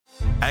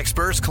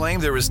Experts claim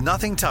there is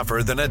nothing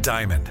tougher than a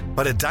diamond.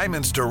 But at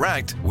Diamonds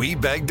Direct, we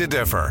beg to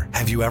differ.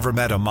 Have you ever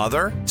met a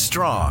mother?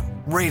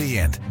 Strong,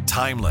 radiant,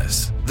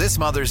 timeless. This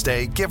Mother's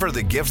Day, give her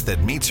the gift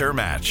that meets her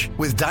match.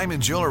 With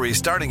diamond jewelry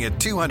starting at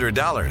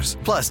 $200.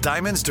 Plus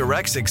Diamonds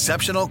Direct's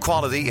exceptional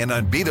quality and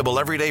unbeatable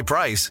everyday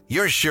price,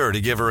 you're sure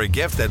to give her a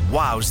gift that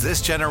wows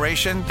this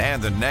generation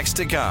and the next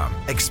to come.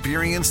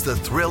 Experience the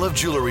thrill of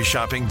jewelry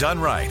shopping done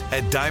right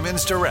at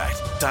Diamonds Direct.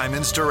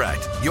 Diamonds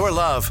Direct. Your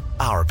love,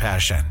 our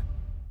passion.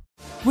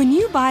 When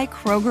you buy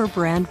Kroger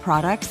brand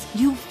products,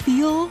 you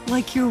feel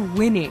like you're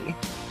winning.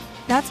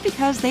 That's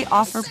because they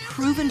offer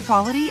proven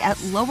quality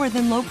at lower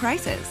than low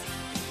prices.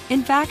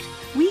 In fact,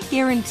 we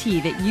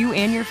guarantee that you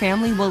and your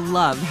family will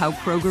love how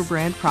Kroger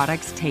brand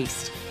products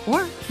taste,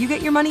 or you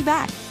get your money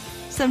back.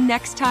 So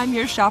next time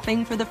you're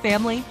shopping for the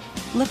family,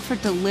 look for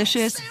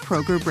delicious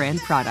Kroger brand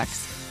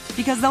products,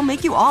 because they'll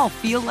make you all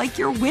feel like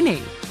you're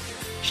winning.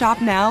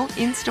 Shop now,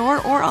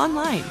 in-store, or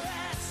online.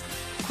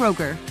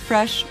 Kroger,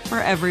 fresh for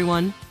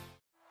everyone.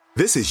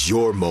 This is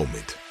your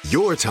moment,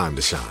 your time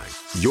to shine,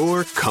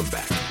 your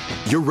comeback.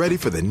 You're ready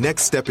for the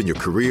next step in your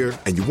career,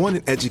 and you want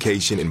an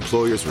education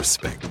employers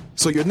respect.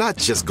 So you're not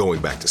just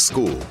going back to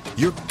school,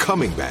 you're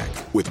coming back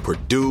with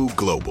Purdue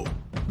Global.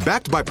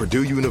 Backed by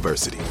Purdue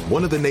University,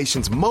 one of the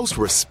nation's most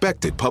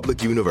respected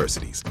public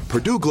universities,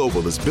 Purdue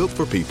Global is built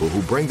for people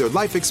who bring their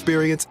life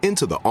experience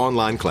into the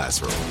online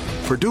classroom.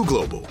 Purdue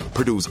Global,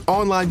 Purdue's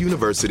online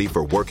university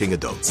for working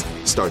adults.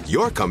 Start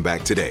your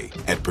comeback today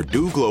at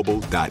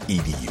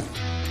purdueglobal.edu.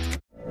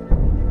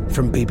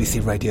 From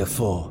BBC Radio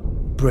 4,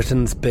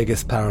 Britain's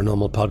biggest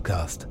paranormal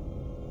podcast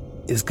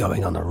is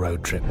going on a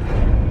road trip.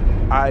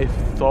 I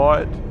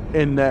thought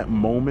in that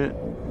moment,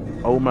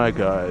 oh my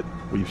God,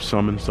 we've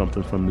summoned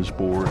something from this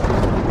board.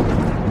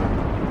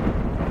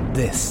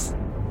 This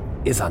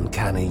is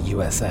Uncanny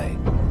USA.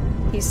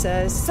 He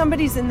says,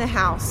 somebody's in the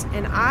house,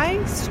 and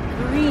I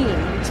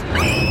screamed.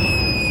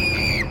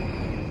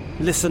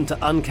 Listen to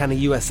Uncanny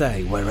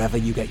USA wherever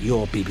you get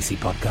your BBC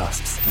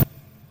podcasts,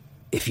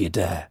 if you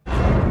dare.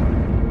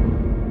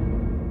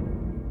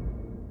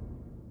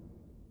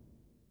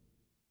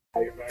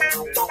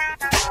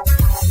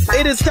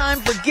 It is time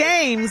for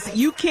games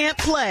you can't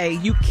play.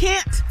 You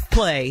can't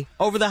play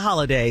over the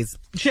holidays.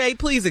 Jay,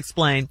 please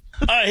explain.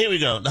 All right, here we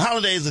go. The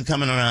holidays are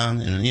coming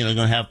around, and, going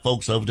to have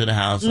folks over to the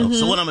house. Mm-hmm.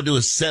 So what I'm going to do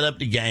is set up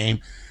the game,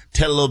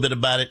 tell a little bit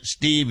about it.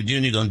 Steve and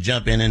Junior going to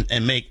jump in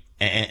and make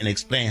and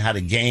explain how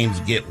the games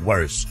get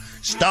worse.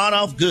 Start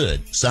off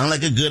good. Sound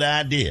like a good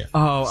idea.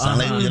 Sound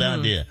like a good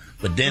idea.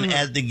 But then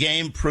as the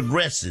game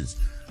progresses,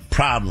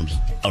 problems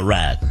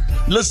arise.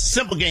 Little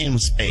simple game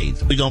of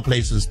spades. We're going to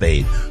play some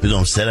spades. We're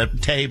going to set up the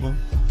table.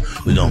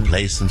 We're going to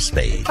play some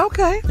spades.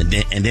 Okay. And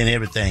then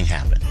everything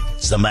happened.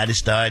 Somebody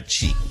started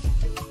cheating.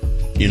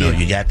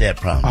 You got that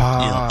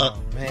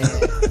problem. Man.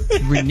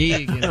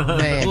 Renege.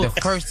 Man, the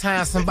first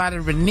time somebody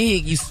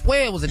reneged, you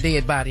swear it was a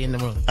dead body in the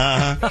room.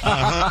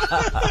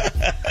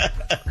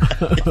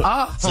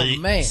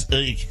 Man.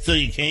 So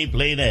you can't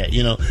play that.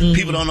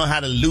 People don't know how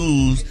to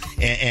lose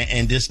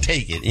and just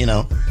take it.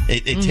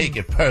 They take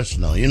it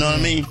personal. You know what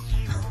I mean?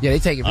 Yeah, they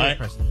take it very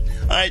personal.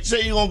 All right,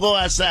 say you're going to go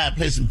outside,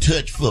 play some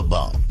touch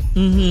football.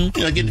 Mm-hmm.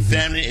 Get the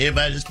family,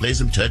 everybody just play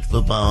some touch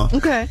football.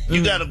 Okay.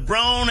 You got a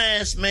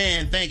grown-ass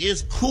man think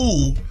it's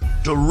cool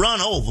to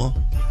run over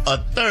a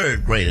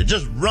third grader.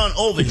 Just run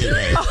over his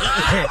ass.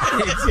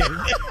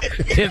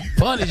 Just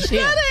punish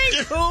him. That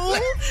ain't cool.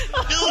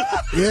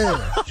 Yeah.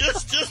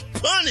 Just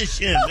punish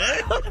him,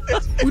 man.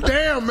 Well,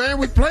 damn, man,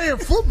 we playing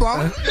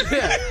football.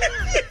 Yeah.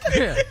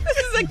 This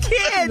is a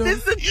kid.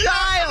 This is a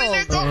child.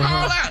 They go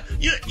all out.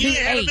 You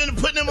haven't been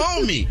putting them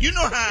on me. You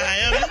know how I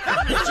am.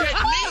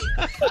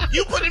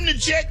 You put him to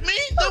check me.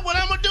 That's what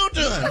I'm going to do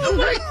to him. Oh,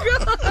 my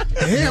God.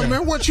 Hell,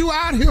 man, what you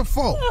out here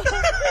for?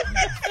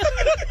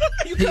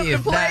 You come to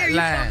play or you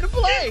come to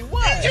play?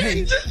 What?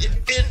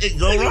 It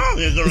go wrong.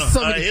 It go wrong.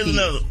 All right, here's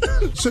another.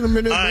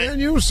 Sentiment, man.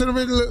 You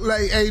sentiment look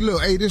like, hey,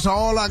 this is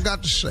all I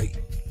got to say.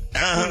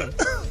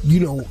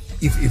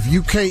 If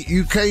you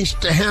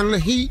can't handle the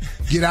heat,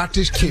 get out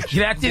this kitchen.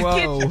 Get out this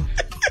kitchen.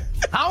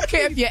 I don't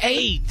care if you're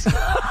 8.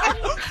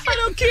 I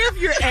don't care if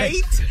you're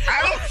 8.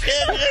 I don't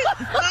care.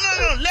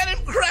 No. Let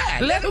him cry.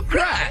 Let him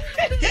cry.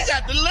 He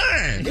got to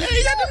learn. Yeah,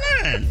 he got to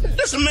learn.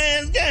 That's a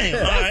man's game.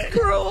 All right. That's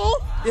cruel.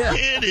 Yeah.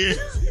 Here it is.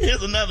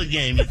 Here's another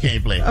game you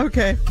can't play.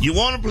 Okay. You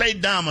want to play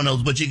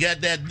dominoes, but you got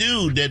that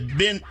dude that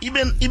he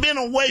been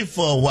away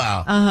for a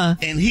while.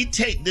 And he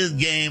take this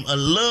game a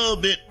little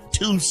bit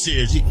too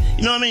serious. You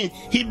know what I mean?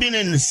 He been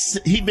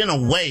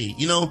away.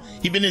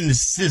 He been in the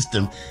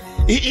system.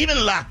 He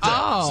been locked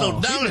up.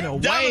 So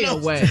dominoes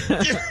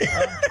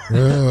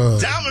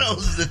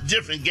is a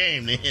different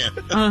game to him.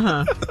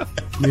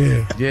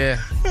 Yeah.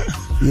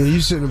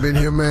 You shouldn't have been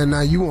here, man.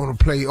 Now you want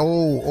to play.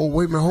 Oh,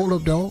 wait a minute. Hold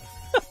up,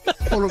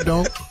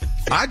 dog.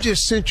 I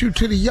just sent you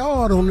to the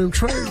yard on them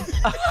trades.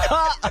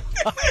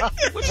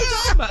 What you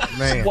talking about?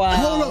 Man. Wow.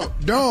 Hold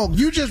up, dog.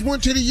 You just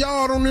went to the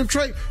yard on them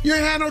trades. You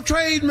ain't had no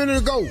trade minute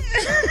ago.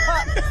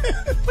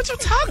 What you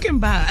talking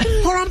about?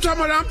 Hold on,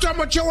 I'm talking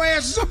about your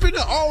ass is up in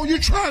there. Oh, you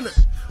trying to...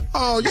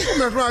 Oh, you gonna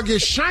mess around and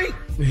get shanked?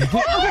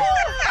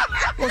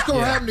 What's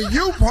gonna happen to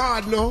you,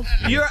 partner?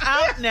 You're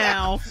out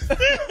now.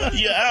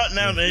 You're out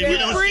now, man. We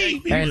don't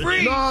shake people.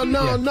 Free.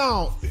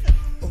 No.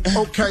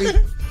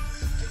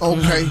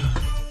 Okay.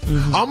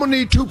 I'm gonna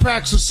need 2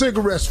 packs of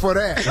cigarettes for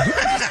that.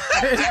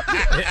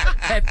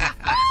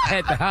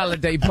 At the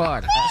holiday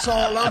party. That's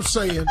all I'm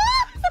saying.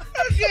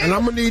 And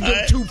I'm gonna need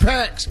them 2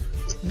 packs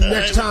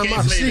next time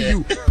I see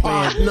you,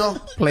 partner.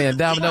 Playing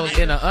dominoes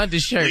in an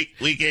undershirt.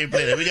 We can't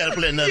play that. We gotta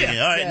play another game.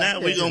 All right,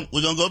 now we're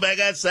gonna go back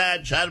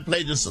outside, try to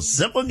play just a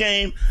simple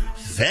game,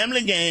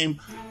 family game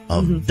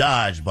of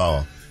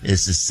dodgeball.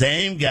 It's the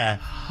same guy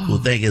who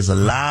think it's a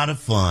lot of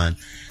fun.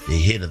 They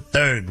hit a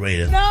 3rd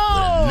grader with a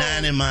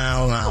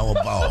 90-mile-an-hour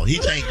ball. He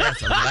think that's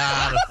a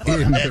lot of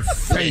fun. In the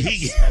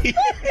face.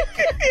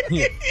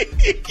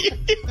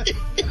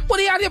 What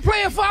are you out here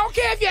playing for? I don't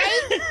care if you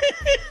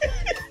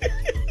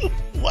ain't.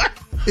 What?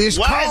 It's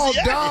called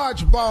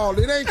dodgeball.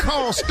 It ain't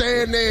called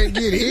stand there and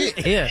get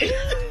hit. Yeah.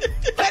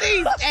 But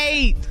he's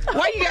 8.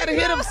 Why you gotta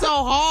hit him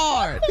so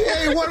hard?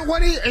 Hey,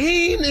 what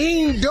he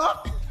ain't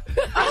duck.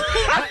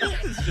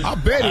 I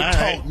bet he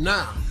taught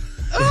now.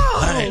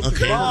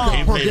 Okay.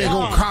 Punk ain't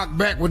gonna cock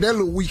back with that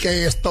little weak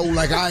ass throw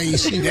like I ain't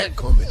see that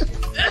coming.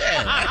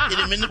 Yeah, hit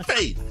him in the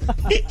face.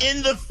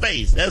 In the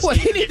face. That's What,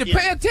 he need to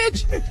pay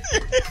attention?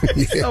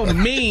 So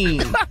mean.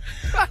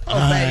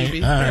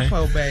 Baby. All right.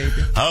 Oh, baby.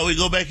 Oh, we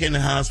go back in the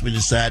house. We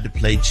decide to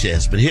play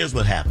chess. But here's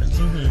what happens.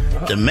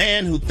 The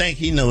man who think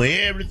he know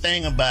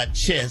everything about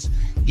chess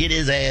get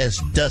his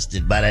ass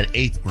dusted by that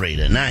 8th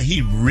grader. Now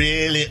he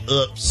really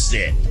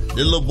upset.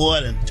 The little boy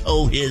done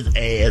tore his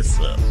ass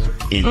up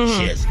in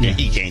chess. Now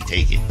he can't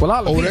take it. Well,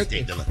 all the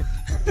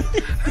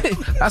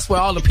that's where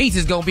all the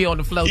pieces gonna be on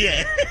the floor.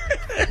 Yeah.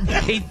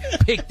 He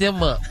picked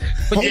them up.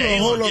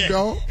 Hold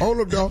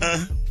up, dog.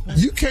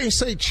 You can't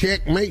say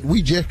checkmate.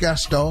 We just got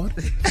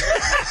started.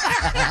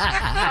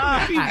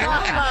 How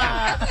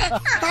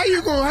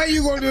you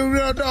gonna do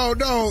that?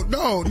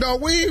 No.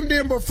 We even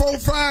did but 4,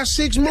 5,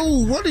 6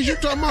 moves. What is you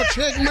talking about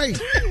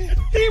checkmate?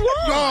 He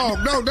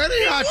won. No, that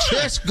ain't how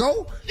chess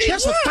go.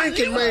 Chess a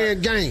thinking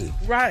man game.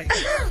 Right.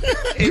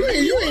 You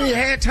ain't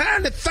had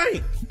time to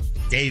think.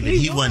 David,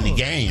 he won the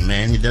game,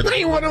 man. He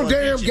ain't won no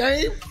damn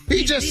game.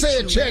 He just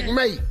said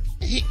checkmate.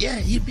 He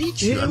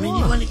beat you. He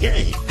won the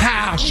game.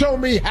 How? Show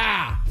me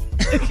how.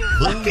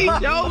 He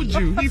showed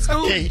you. He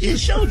schooled you. He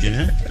showed you,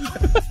 huh?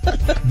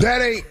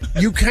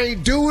 You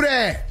can't do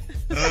that.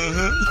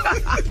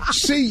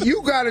 See,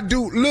 you gotta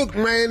look,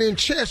 man, in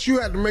chess, you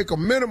have to make a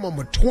minimum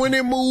of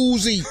 20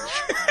 moves each.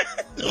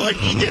 Well,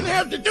 he didn't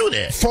have to do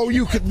that. Before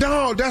you could,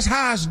 dog, that's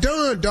how it's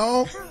done,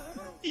 dog.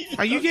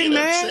 Are you getting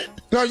mad?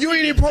 No, you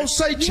ain't even supposed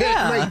to say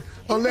checkmate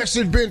unless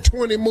it's been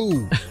 20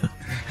 moves.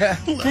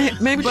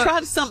 Maybe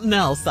try something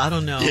else. I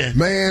don't know. Yeah.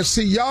 Man,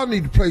 see, y'all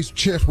need to play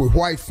chess with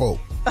white folk.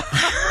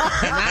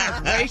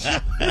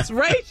 It's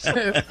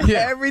racial.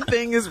 Yeah.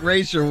 Everything is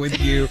racial with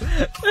you.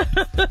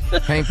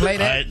 Can't play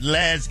that. All right,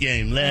 last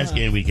game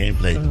we can't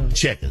play.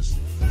 Checkers.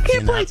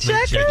 Can't play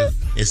checkers?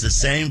 It's the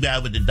same guy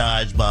with the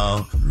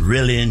dodgeball.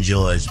 Really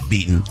enjoys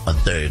beating a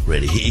 3rd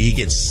grader. He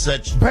gets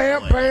such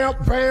bam.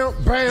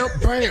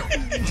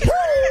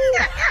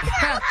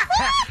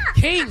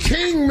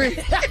 King me.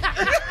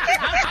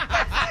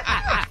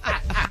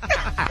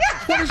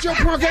 What is your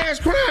punk ass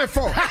crying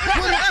for?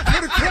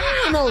 Put a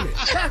crown on it.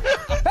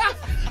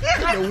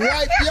 To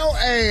wipe your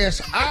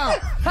ass out.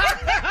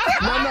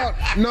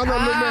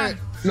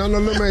 No,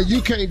 little man,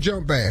 you can't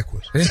jump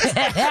backwards.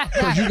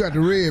 Because you got the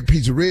red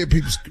pizza. Red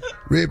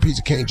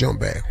pizza can't jump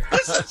backwards.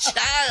 It's a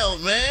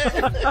child,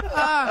 man.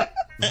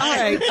 All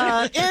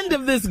right, end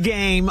of this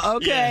game.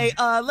 Okay,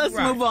 let's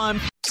move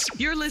on.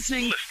 You're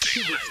listening to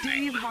the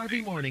Steve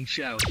Harvey Morning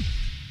Show.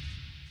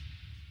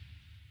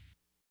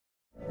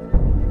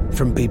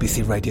 From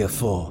BBC Radio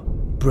 4,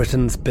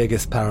 Britain's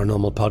biggest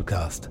paranormal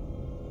podcast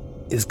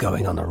is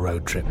going on a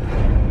road trip.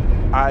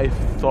 I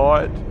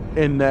thought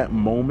in that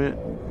moment,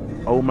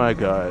 oh my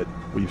God,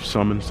 we've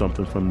summoned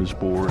something from this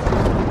board.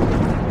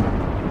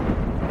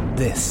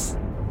 This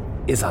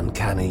is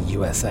Uncanny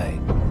USA.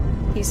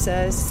 He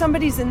says,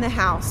 somebody's in the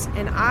house,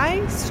 and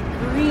I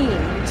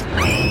screamed.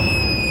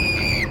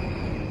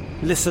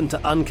 Listen to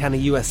Uncanny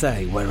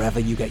USA wherever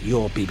you get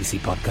your BBC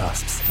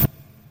podcasts,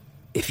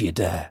 if you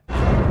dare.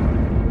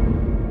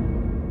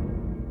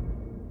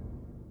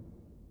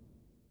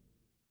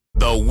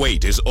 The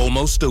wait is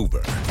almost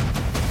over.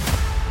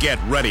 Get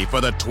ready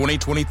for the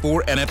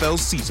 2024 NFL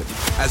season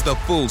as the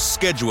full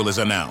schedule is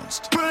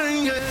announced.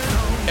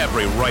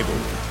 Every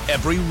rivalry,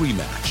 every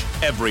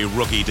rematch, every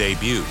rookie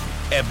debut,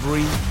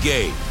 every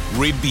game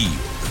revealed.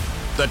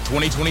 The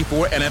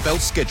 2024 NFL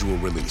schedule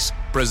release,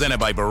 presented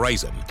by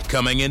Verizon,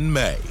 coming in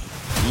May.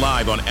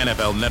 Live on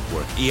NFL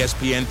Network,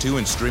 ESPN2,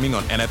 and streaming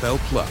on NFL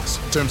Plus.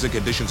 Terms and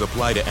conditions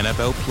apply to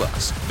NFL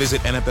Plus.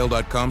 Visit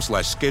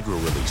NFL.com/schedule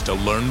release to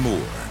learn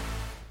more.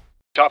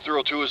 Top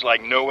Thrill 2 is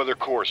like no other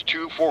course.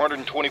 2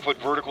 420-foot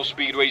vertical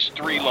speedways,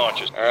 3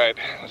 launches. All right,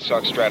 let's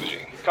talk strategy.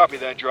 Copy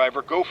that,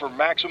 driver. Go for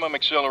maximum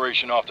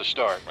acceleration off the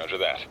start. Roger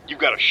that. You've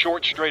got a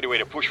short straightaway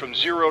to push from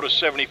 0 to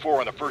 74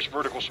 on the first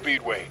vertical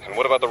speedway. And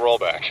what about the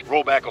rollback?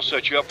 Rollback will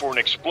set you up for an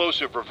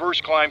explosive reverse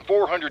climb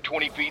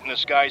 420 feet in the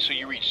sky so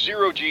you reach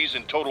 0 G's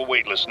in total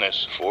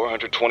weightlessness.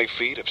 420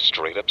 feet of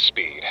straight-up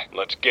speed.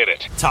 Let's get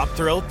it. Top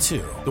Thrill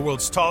 2, the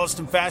world's tallest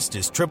and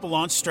fastest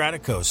triple-launch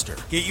stratocoaster.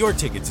 Get your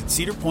tickets at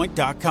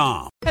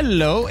cedarpoint.com.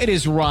 Hello, it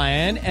is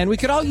Ryan, and we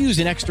could all use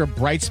an extra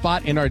bright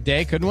spot in our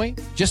day, couldn't we?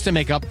 Just to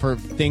make up for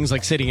things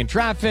like sitting in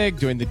traffic,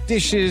 doing the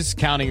dishes,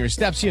 counting your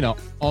steps, you know,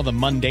 all the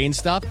mundane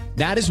stuff.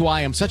 That is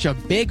why I'm such a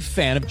big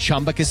fan of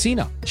Chumba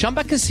Casino.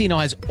 Chumba Casino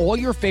has all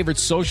your favorite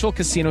social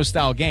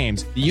casino-style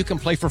games that you can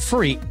play for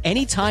free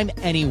anytime,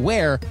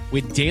 anywhere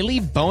with daily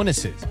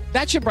bonuses.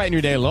 That should brighten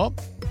your day a little.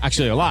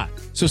 Actually, a lot.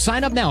 So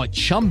sign up now at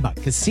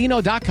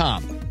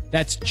ChumbaCasino.com.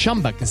 That's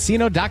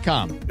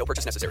ChumbaCasino.com. No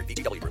purchase necessary.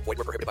 VGW Group. Void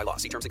where prohibited by law.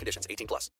 See terms and conditions. 18+.